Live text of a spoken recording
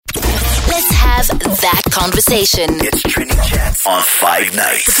have that conversation. It's Trending Chats on 5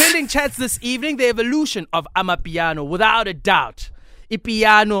 Nights. For Trending Chats this evening, the evolution of Amapiano, without a doubt.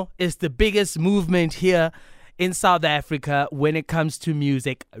 Ipiano is the biggest movement here in South Africa when it comes to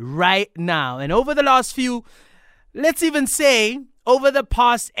music right now. And over the last few, let's even say, over the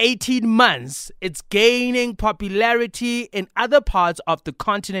past 18 months, it's gaining popularity in other parts of the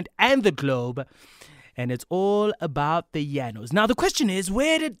continent and the globe. And it's all about the yanos. Now, the question is,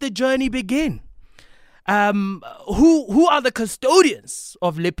 where did the journey begin? Who are the custodians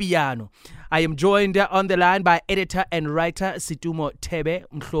of Le Piano? I am joined on the line by editor and writer Setumo-Thebe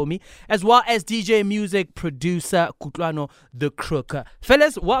Mhlomi, as well as DJ music producer Kutloano Da Kruk.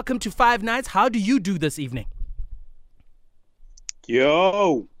 Fellas, welcome to 5 Nights. How do you do this evening?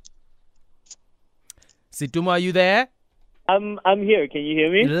 Yo. Setumo, are you there? I'm here. Can you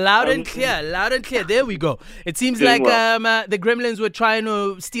hear me? Loud and clear. There we go. It seems like the gremlins were trying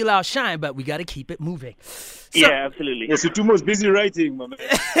to steal our shine, but we got to keep it moving. So, yeah, absolutely. Yeah, Setumo's busy writing, my man.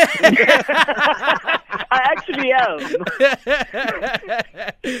 I actually am.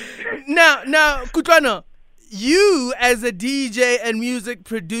 Now, Kutloano, you as a DJ and music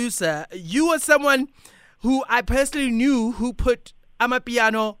producer, you are someone who I personally knew who put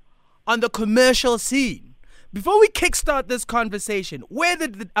Amapiano on the commercial scene. Before we kickstart this conversation, where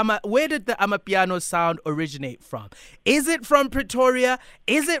did the Amapiano sound originate from? Is it from Pretoria?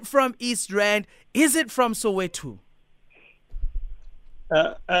 Is it from East Rand? Is it from Soweto?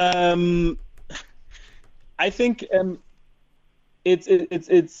 I think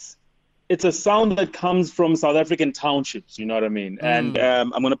it's a sound that comes from South African townships. You know what I mean? And I'm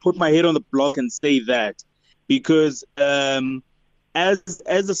going to put my head on the block and say that because as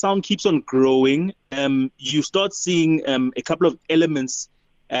the sound keeps on growing, you start seeing a couple of elements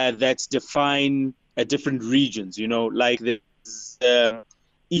that define different regions. You know, like there's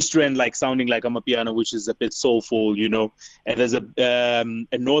East Rand, like sounding like Amapiano, which is a bit soulful. You know, and there's a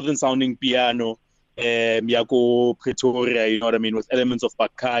northern sounding piano, Yako Pretoria. You know what I mean, with elements of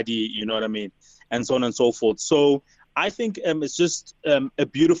Bacardi. You know what I mean, and so on and so forth. So I think it's just a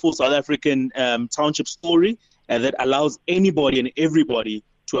beautiful South African township story. That allows anybody and everybody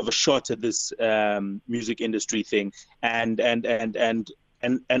to have a shot at this music industry thing, and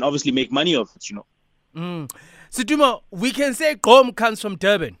obviously make money of it, you know. Setumo, we can say Gqom comes from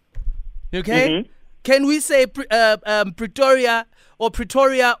Durban, okay? Mm-hmm. Can we say Pretoria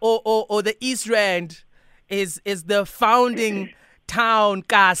or the East Rand is the founding town,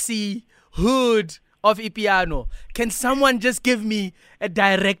 Kasi, hood of Ipiano? Can someone just give me a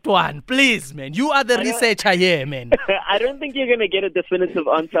direct one, please, man? You are the researcher here, man. I don't think you're going to get a definitive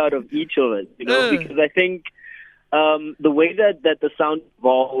answer out of each of us, you know, because I think the way that the sound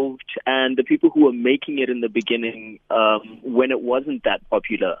evolved and the people who were making it in the beginning, when it wasn't that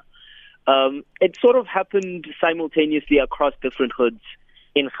popular, it sort of happened simultaneously across different hoods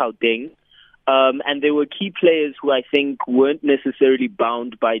in Gauteng. And there were key players who I think weren't necessarily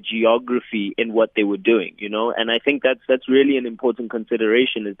bound by geography in what they were doing, you know. And I think that's really an important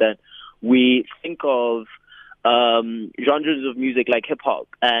consideration, is that we think of genres of music like hip hop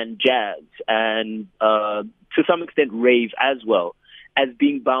and jazz and to some extent rave as well as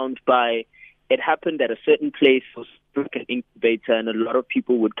being bound by it happened at a certain place or an incubator, and a lot of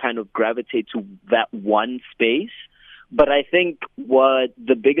people would kind of gravitate to that one space. But I think what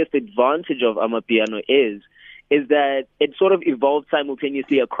the biggest advantage of Amapiano is that it sort of evolved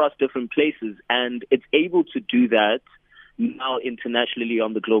simultaneously across different places, and it's able to do that now internationally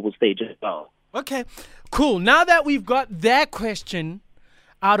on the global stage as well. Okay, cool. Now that we've got that question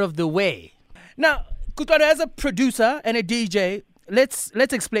out of the way, now, Kutloano, as a producer and a DJ, let's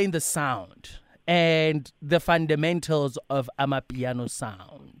explain the sound and the fundamentals of Amapiano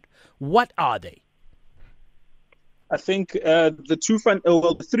sound. What are they? I think the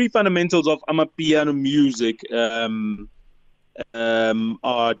three fundamentals of Amapiano music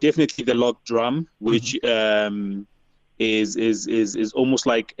are definitely the lock drum, which is almost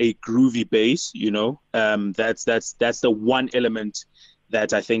like a groovy bass. You know, that's the one element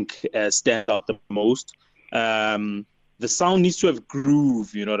that I think stands out the most. The sound needs to have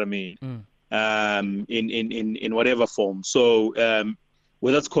groove. You know what I mean? In whatever form. So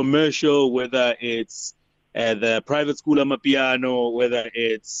whether it's commercial, whether it's the private school Amapiano, whether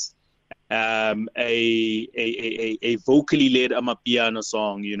it's a vocally led Amapiano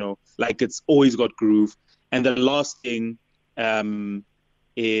song, you know, like it's always got groove. And the last thing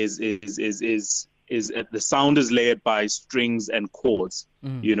is the sound is layered by strings and chords,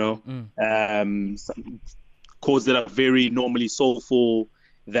 you know, chords that are very normally soulful,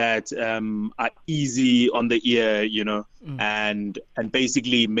 that are easy on the ear, you know, and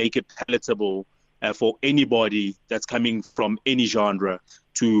basically make it palatable for anybody that's coming from any genre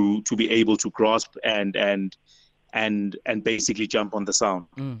to be able to grasp and basically jump on the sound.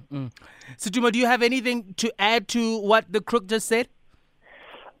 Setumo, do you have anything to add to what the Kruk just said?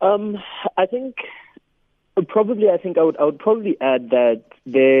 I think I would probably add that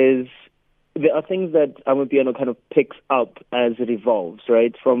there are things that Amapiano kind of picks up as it evolves,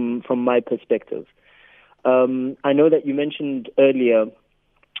 right? From my perspective, I know that you mentioned earlier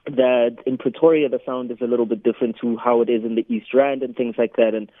that in Pretoria the sound is a little bit different to how it is in the East Rand and things like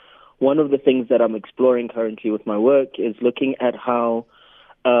that. And one of the things that I'm exploring currently with my work is looking at how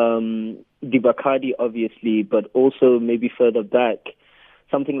the Bacardi, obviously, but also maybe further back,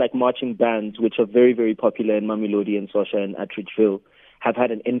 something like marching bands, which are very, very popular in Mamelodi and Sosha and Atteridgeville, have had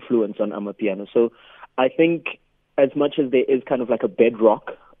an influence on Amapiano. So I think as much as there is kind of like a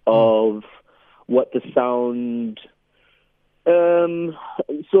bedrock of what the sound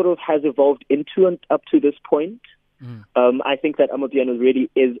sort of has evolved into and up to this point, I think that Amapiano really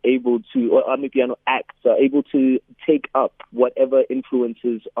is able to, or Amapiano acts are able to take up whatever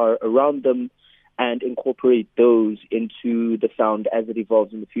influences are around them and incorporate those into the sound as it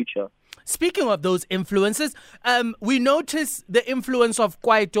evolves in the future. Speaking of those influences, we notice the influence of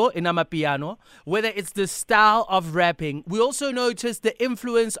Kwaito in Amapiano, whether it's the style of rapping. We also notice the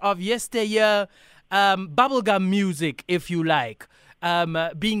influence of yesteryear bubblegum music, if you like,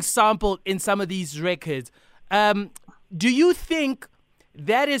 being sampled in some of these records. Do you think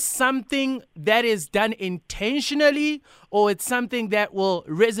that is something that is done intentionally, or it's something that will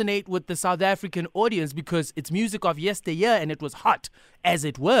resonate with the South African audience because it's music of yesteryear and it was hot, as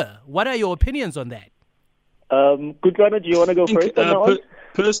it were? What are your opinions on that? Kutloano, do you want to go first on that one?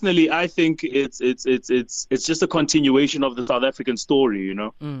 Personally, I think it's just a continuation of the South African story, you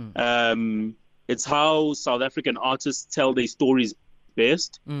know. It's how South African artists tell their stories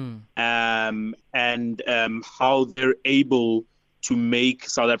best, and how they're able to make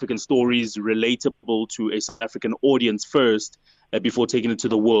South African stories relatable to a South African audience first, before taking it to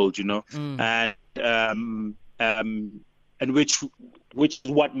the world, you know, and which is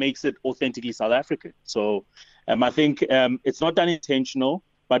what makes it authentically South African. So I think it's not done intentional,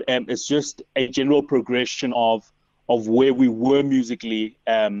 but it's just a general progression of where we were musically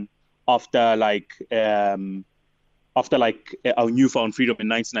after our newfound freedom in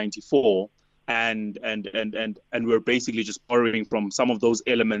 1994. And we're basically just borrowing from some of those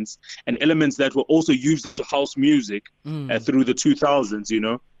elements and elements that were also used to house music through the 2000s, you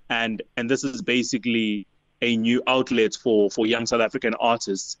know, and this is basically a new outlet for young South African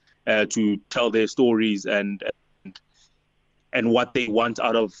artists to tell their stories and what they want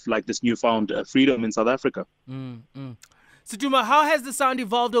out of like this newfound freedom in South Africa. Setumo, how has the sound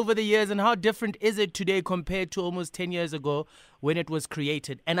evolved over the years, and how different is it today compared to almost 10 years ago when it was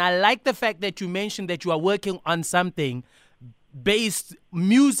created? And I like the fact that you mentioned that you are working on something based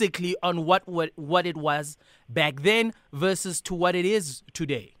musically on what it was back then versus to what it is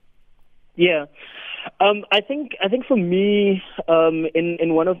today. Yeah. I think for me,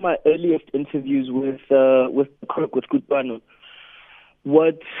 in one of my earliest interviews with Kutloano,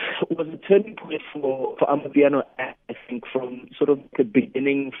 what was a turning point for Amapiano, I think, from sort of the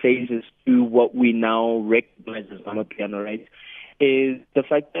beginning phases to what we now recognize as Amapiano, right, is the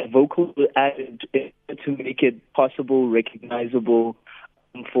fact that vocals were added to make it possible, recognizable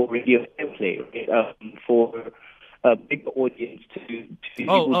for radio airplay, right? For a bigger audience to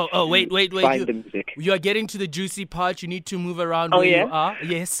wait. find the music. You are getting to the juicy part. You need to move around Oh, where yeah? you are.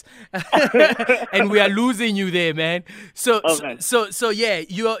 Yes. And we are losing you there, man. So yeah,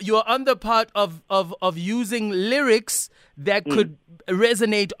 you're on the part of using lyrics that could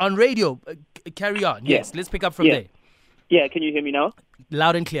resonate on radio. Carry on. Yeah. Yes, let's pick up from there. Yeah, can you hear me now?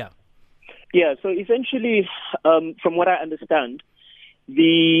 Loud and clear. Yeah, so essentially, from what I understand,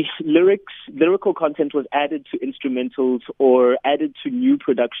 the lyrical content was added to instrumentals or added to new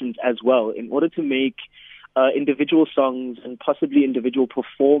productions as well in order to make individual songs and possibly individual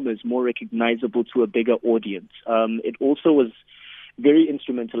performers more recognizable to a bigger audience. It also was very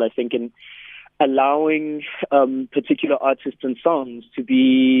instrumental, I think, in allowing particular artists and songs to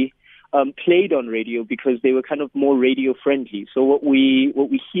be played on radio because they were kind of more radio friendly. So what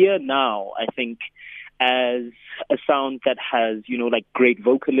we hear now, I think, as a sound that has, you know, like great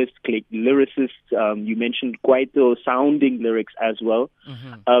vocalists, great lyricists, you mentioned Kwaito sounding lyrics as well,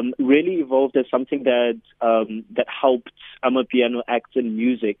 really evolved as something that helped Amapiano acts and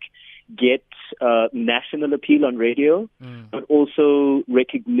music get national appeal on radio, but also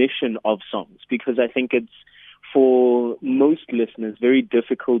recognition of songs, because I think it's, for most listeners, very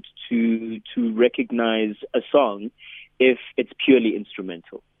difficult to recognize a song if it's purely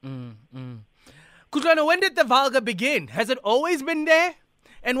instrumental. Kutloano, when did the vulgar begin? Has it always been there?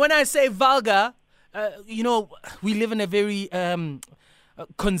 And when I say vulgar, we live in a very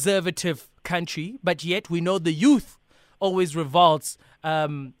conservative country, but yet we know the youth always revolts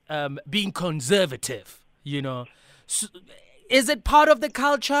being conservative, So, is it part of the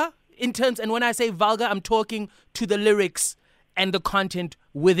culture in terms, and when I say vulgar, I'm talking to the lyrics and the content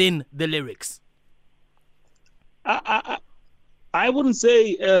within the lyrics? I wouldn't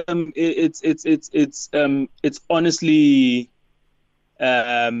say it's honestly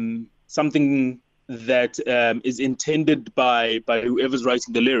something that is intended by whoever's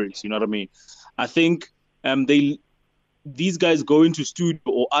writing the lyrics. You know what I mean? I think these guys go into studio,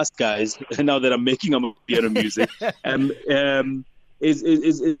 or us guys now that I'm making Amapiano music,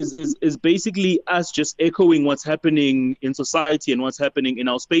 is basically us just echoing what's happening in society and what's happening in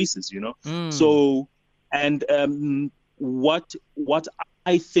our spaces. So and what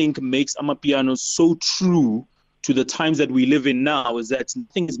I think makes Amapiano so true to the times that we live in now is that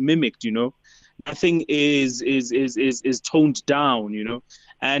nothing is mimicked, nothing is toned down,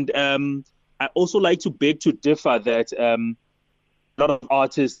 and I also like to beg to differ that a lot of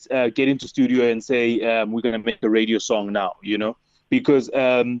artists get into studio and say we're going to make a radio song now, because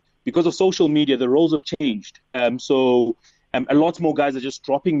of social media the roles have changed. So a lot more guys are just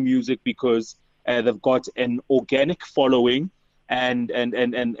dropping music because they've got an organic following and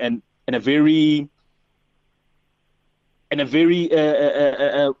a very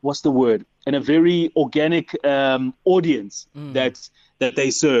what's the word? And a very organic audience that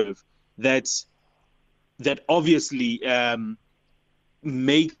they serve. That obviously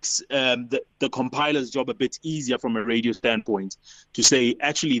makes the compiler's job a bit easier from a radio standpoint to say,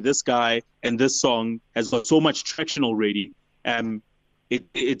 actually, this guy and this song has got so much traction already.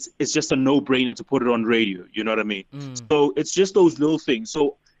 It's just a no-brainer to put it on radio. You know what I mean? So it's just those little things.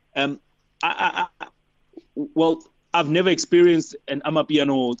 So I've never experienced an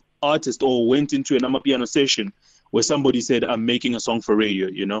Amapiano artist or went into an Amapiano session where somebody said, I'm making a song for radio,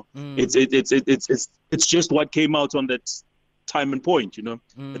 It's just what came out on that time and point,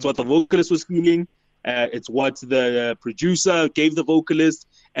 It's what the vocalist was feeling, it's what the producer gave the vocalist,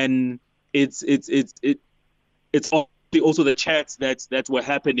 and it's also the chats that were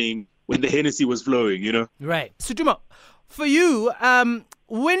happening when the Hennessy was flowing, Right. Setumo, for you,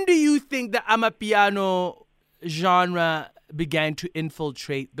 when do you think the Amapiano genre began to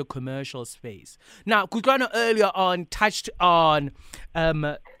infiltrate the commercial space? Now, Kutloano earlier on touched on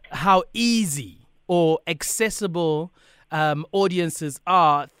how easy or accessible audiences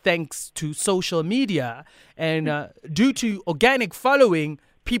are thanks to social media, and due to organic following,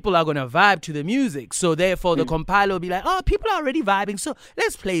 people are going to vibe to the music. So therefore, the compiler will be like, oh, people are already vibing, so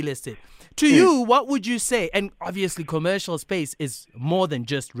let's playlist it. To you, what would you say? And obviously, commercial space is more than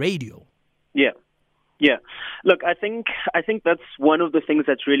just radio. Yeah. Look, I think that's one of the things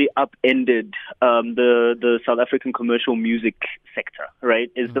that's really upended the South African commercial music sector,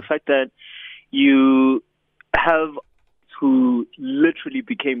 right? Is the fact that you have who literally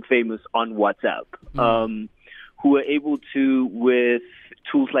became famous on WhatsApp, who were able to, with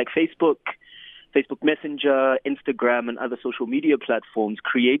tools like Facebook Messenger, Instagram, and other social media platforms,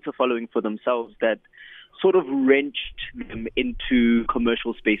 create a following for themselves that sort of wrenched them into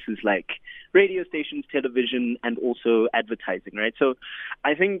commercial spaces like radio stations, television, and also advertising, right? So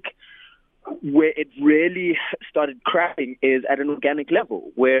I think where it really started cracking is at an organic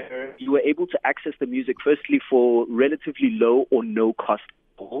level, where you were able to access the music firstly for relatively low or no cost,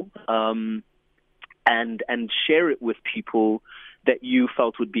 and share it with people that you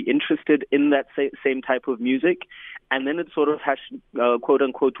felt would be interested in that same type of music. And then it sort of quote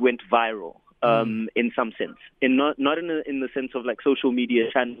unquote went viral in some sense, not in the sense of like social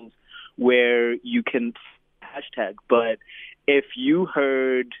media channels where you can hashtag, but if you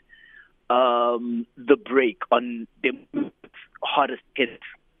heard the break on the hottest hit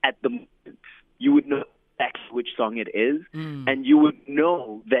at the moment, you would know exactly which song it is, and you would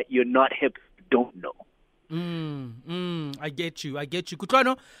know that you're not hip, don't know. I get you.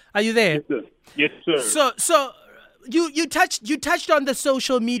 Kutloano, are you there? Yes, sir. So you touched on the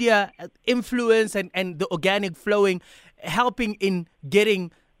social media influence and the organic flowing, helping in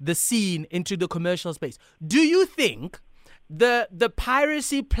getting the scene into the commercial space. Do you think the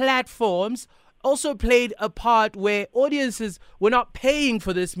piracy platforms also played a part where audiences were not paying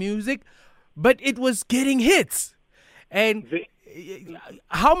for this music, but it was getting hits? And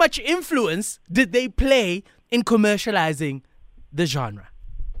how much influence did they play in commercializing the genre?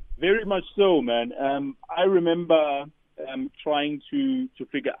 Very much so, man. I remember trying to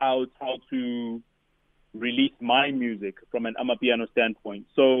figure out how to release my music from an Amapiano standpoint.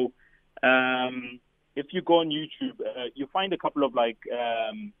 So if you go on YouTube, you find a couple of like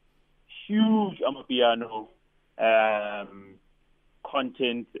huge Amapiano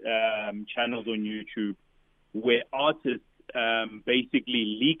content channels on YouTube where artists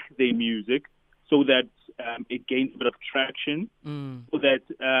basically leak their music so that it gains a bit of traction, so that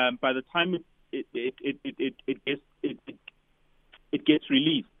by the time it gets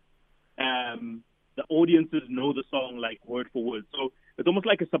released, the audiences know the song like word for word. So it's almost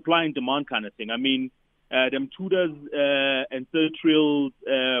like a supply and demand kind of thing. I mean, them Tudas and Third Trills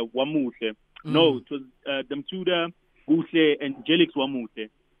Wamuhle. No, it was them Tuda, Guhle, and Jelix Wamuhle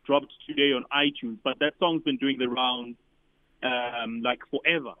dropped today on iTunes. But that song's been doing the rounds like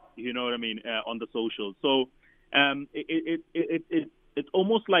forever. You know what I mean? On the socials. So it's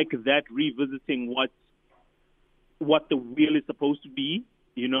almost like that revisiting what the wheel is supposed to be.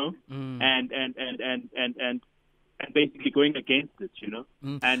 You know, and basically going against it, you know,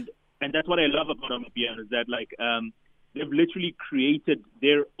 and that's what I love about Amapiano is that like they've literally created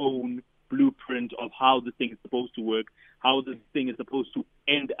their own blueprint of how the thing is supposed to work, how this thing is supposed to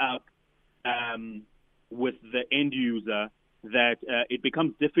end up with the end user. That it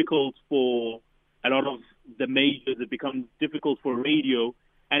becomes difficult for a lot of the majors, it becomes difficult for radio,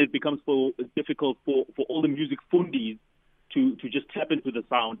 and it becomes difficult for all the music fundies to just tap into the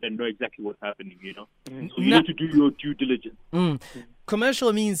sound and know exactly what's happening, you know. So you need to do your due diligence.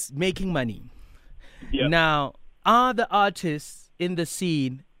 Commercial means making money. Yep. Now, are the artists in the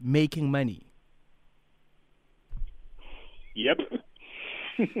scene making money? Yep.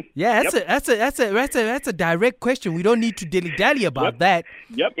 Yeah, that's a direct question. We don't need to dilly-dally about that.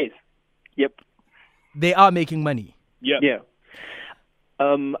 Yep. Yep. They are making money. Yep. Yeah.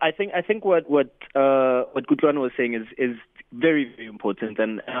 I think what Kutloano was saying is very, very important,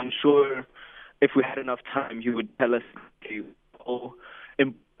 and I'm sure if we had enough time, he would tell us how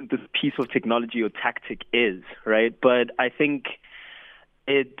important this piece of technology or tactic is, right? But I think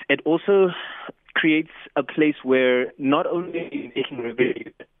it also creates a place where not only making revenue.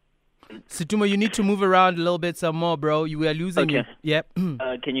 Setumo, you need to move around a little bit some more, bro. We are losing you. Yep.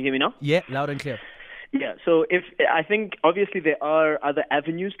 Can you hear me now? Yeah, loud and clear. Yeah, so I think obviously there are other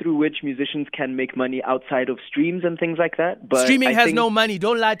avenues through which musicians can make money outside of streams and things like that. But streaming has no money.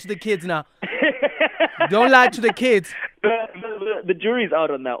 Don't lie to the kids now. Don't lie to the kids. The jury's out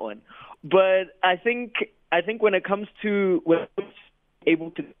on that one. But I think when it comes to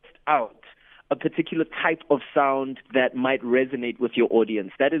able to test out a particular type of sound that might resonate with your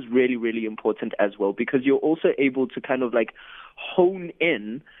audience, that is really, really important as well, because you're also able to kind of like hone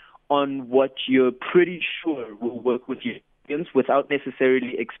in on what you're pretty sure will work with your audience without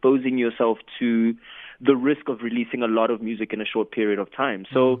necessarily exposing yourself to the risk of releasing a lot of music in a short period of time.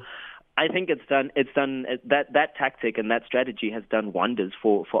 So I think that tactic and that strategy has done wonders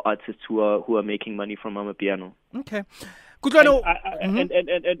for artists who are making money from Amapiano. Okay. Kutloano,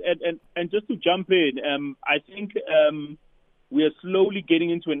 and just to jump in, I think we are slowly getting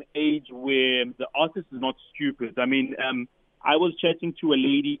into an age where the artist is not stupid. I mean, I was chatting to a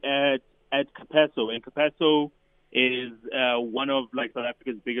lady at Capasso, and Capasso is one of like South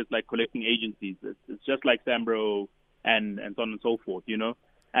Africa's biggest like collecting agencies. It's just like Sambro and so on and so forth, you know.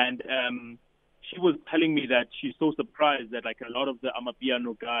 And she was telling me that she's so surprised that like a lot of the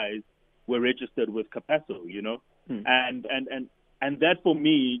Amapiano guys were registered with Capasso, you know. And that for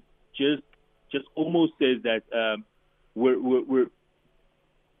me just almost says that we're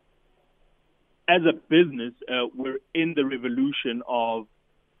as a business, we're in the revolution of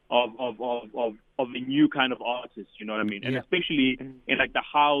a new kind of artist, you know what I mean? And especially in like the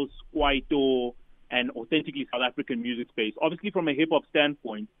house, kwaito, and authentically South African music space. Obviously, from a hip hop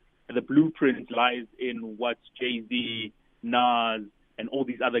standpoint, the blueprint lies in what Jay-Z, Nas, and all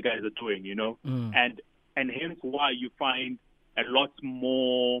these other guys are doing, you know? And hence why you find a lot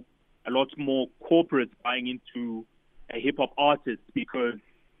more corporates buying into a hip hop artist, because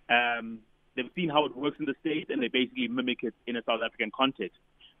they've seen how it works in the States and they basically mimic it in a South African context.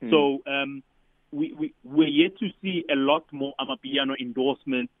 So we're yet to see a lot more Amapiano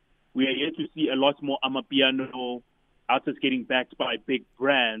endorsements. We are yet to see a lot more Amapiano artists getting backed by big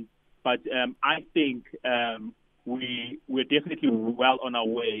brands. But I think we're definitely well on our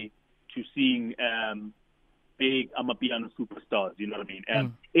way to seeing big Amapiano superstars, you know what I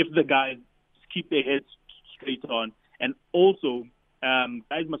mean? If the guys keep their heads straight on, and also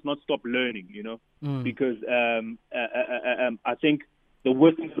guys must not stop learning, you know, because I think the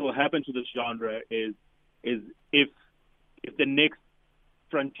worst thing that will happen to this genre is if the next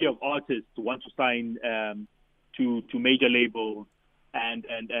frontier of artists want to sign to major labels and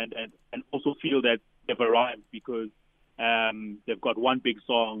also feel that they've arrived because they've got one big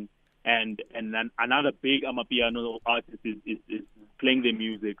song and then another big Amapiano artist is playing their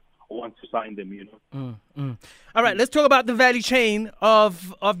music or wants to sign them, you know. All right, let's talk about the value chain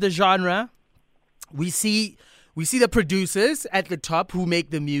of the genre. We see the producers at the top who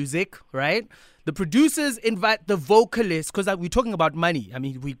make the music, right? The producers invite the vocalists, because we're talking about money. I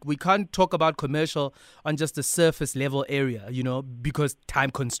mean, we can't talk about commercial on just a surface level area, you know, because time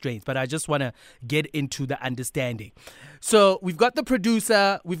constraints. But I just want to get into the understanding. So we've got the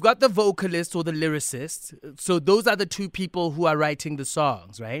producer, we've got the vocalist or the lyricist. So those are the two people who are writing the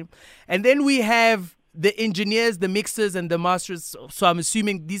songs, right? And then we have the engineers, the mixers, and the masters. So I'm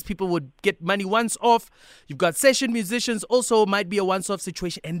assuming these people would get money once off. You've got session musicians, also might be a once-off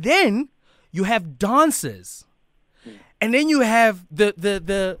situation. And then you have dancers, and then you have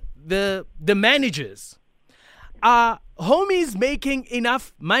the managers. Are homies making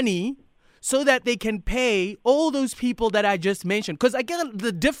enough money so that they can pay all those people that I just mentioned? Because I get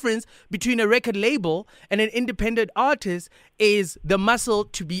the difference between a record label and an independent artist is the muscle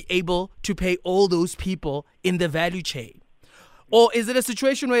to be able to pay all those people in the value chain. Or is it a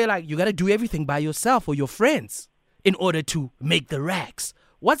situation where you're like, you got to do everything by yourself or your friends in order to make the racks?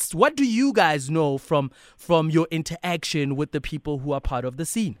 What do you guys know from your interaction with the people who are part of the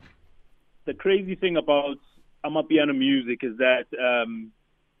scene? The crazy thing about Amapiano music is that,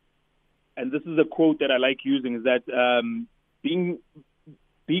 and this is a quote that I like using, is that being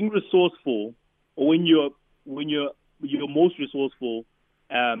resourceful, or when you're most resourceful,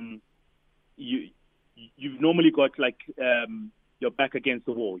 you've normally got like your back against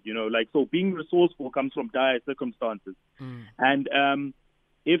the wall, you know. Like, so being resourceful comes from dire circumstances, and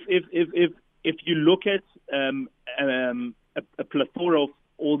if you look at a plethora of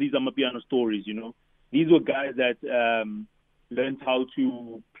all these Amapiano stories, you know, these were guys that learned how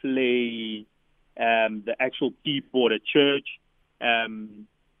to play the actual keyboard at church,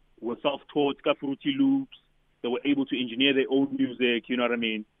 were self-taught, Fruity Loops. They were able to engineer their own music, you know what I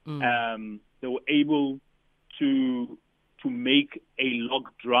mean? They were able to make a log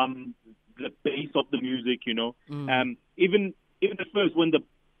drum the base of the music, you know. Even at first when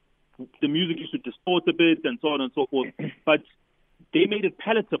the music used to distort a bit and so on and so forth, but they made it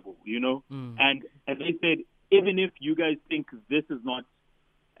palatable, you know. And they said, even if you guys think this is not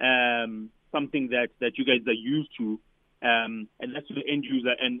something that you guys are used to, and that's to the end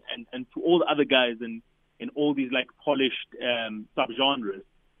user and to all the other guys in all these like polished subgenres,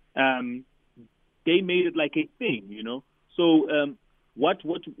 they made it like a thing, you know. So what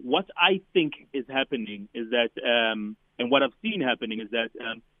I think is happening is that, and what I've seen happening is that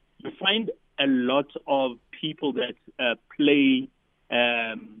you find a lot of people that play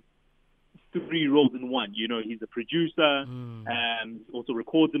three roles in one. You know, he's a producer, also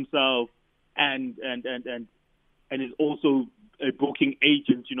records himself, and is also a booking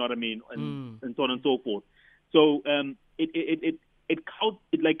agent. You know what I mean, and so on and so forth. So it cuts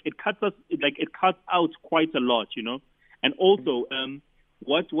out quite a lot. You know, and also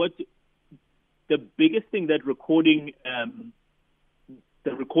what the biggest thing that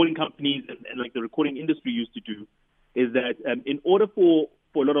the recording companies and like the recording industry used to do is that in order for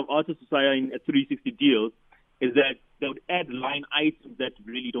a lot of artists to sign a 360 deals, is that they would add line items that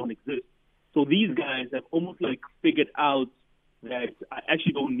really don't exist. So these guys have almost like figured out that I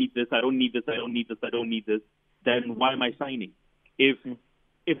actually don't need this, I don't need this, I don't need this, I don't need this. Then why am I signing? If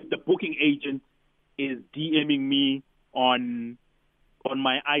the booking agent is DMing me on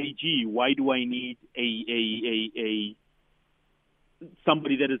my IG, why do I need a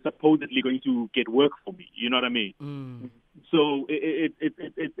somebody that is supposedly going to get work for me? You know what I mean? So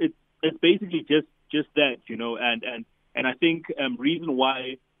it's basically just that, you know. And I think reason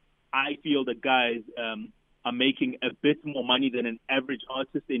why I feel that guys are making a bit more money than an average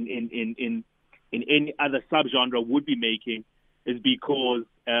artist in any other subgenre would be making is because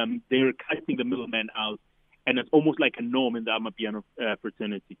they're cutting the middleman out, and it's almost like a norm in the Amapiano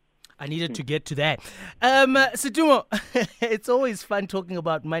fraternity. I needed to get to that. Setumo, it's always fun talking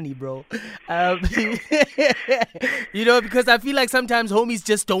about money, bro. You know, because I feel like sometimes homies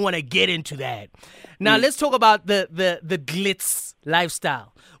just don't want to get into that. Now, let's talk about the glitz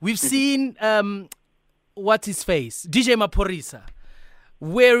lifestyle. We've seen, what's his face? DJ Maphorisa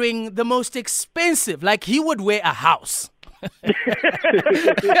wearing the most expensive, like he would wear a house.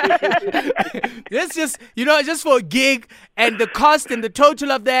 It's just, you know, just for a gig, and the cost and the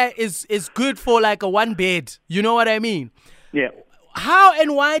total of that is good for like a one bed. You know what I mean? Yeah. How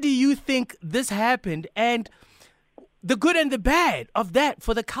and why do you think this happened, and the good and the bad of that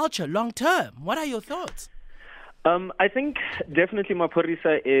for the culture long term? What are your thoughts? I think definitely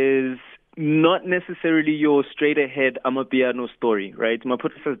Maphorisa is not necessarily your straight-ahead Amapiano story, right?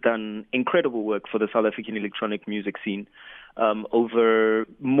 Maputis has done incredible work for the South African electronic music scene over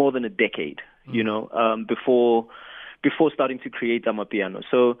more than a decade, before starting to create Amapiano.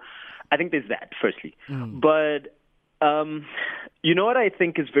 So I think there's that, firstly. But what I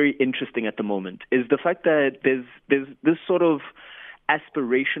think is very interesting at the moment is the fact that there's this sort of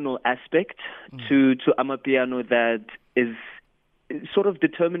aspirational aspect to Amapiano that is sort of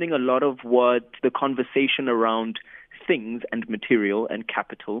determining a lot of what the conversation around things and material and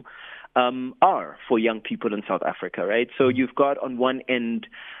capital are for young people in South Africa, right? So you've got on one end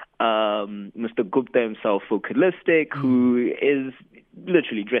Mr. Gupta himself, vocalistic, who is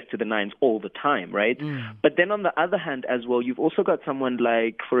literally dressed to the nines all the time, right? But then on the other hand as well, you've also got someone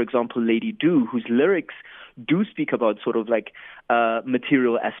like, for example, Lady Do, whose lyrics do speak about sort of like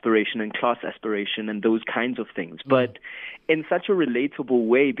material aspiration and class aspiration and those kinds of things, but in such a relatable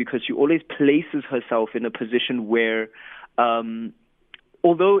way, because she always places herself in a position where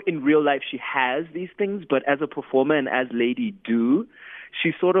although in real life she has these things, but as a performer and as Lady Do,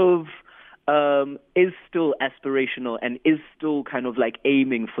 she sort of is still aspirational and is still kind of like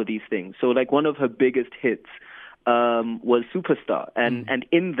aiming for these things. So like one of her biggest hits was Superstar. And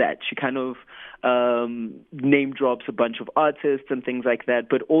in that, she kind of name drops a bunch of artists and things like that.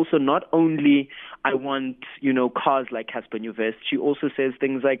 But also not only I want, cars like Casper Nyovest, she also says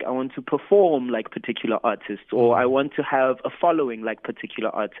things like I want to perform like particular artists, or I want to have a following like particular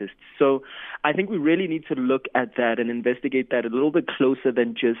artists. So I think we really need to look at that and investigate that a little bit closer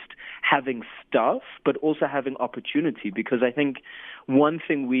than just having stuff, but also having opportunity. Because I think one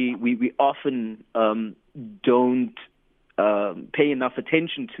thing we often don't pay enough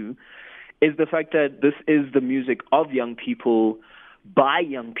attention to is the fact that this is the music of young people by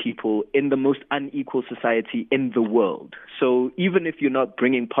young people in the most unequal society in the world. So even if you're not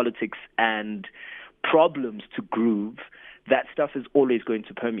bringing politics and problems to groove, that stuff is always going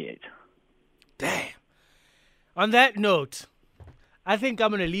to permeate. Damn. On that note, I think I'm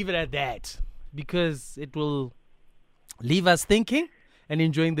going to leave it at that, because it will leave us thinking and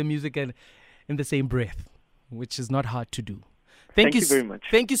enjoying the music and in the same breath, which is not hard to do. Thank you very much.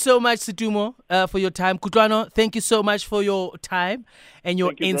 Thank you so much, Setumo, for your time. Kutloano, thank you so much for your time and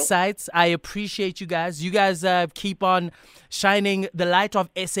your insights. I appreciate you guys. You guys keep on shining the light of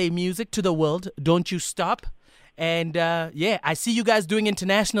SA music to the world. Don't you stop. And I see you guys doing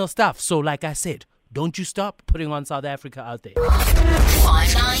international stuff. So like I said, don't you stop putting on South Africa out there.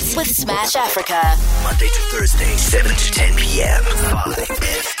 5 Nights with Smash Africa. Monday to Thursday, 7 to 10 p.m. 5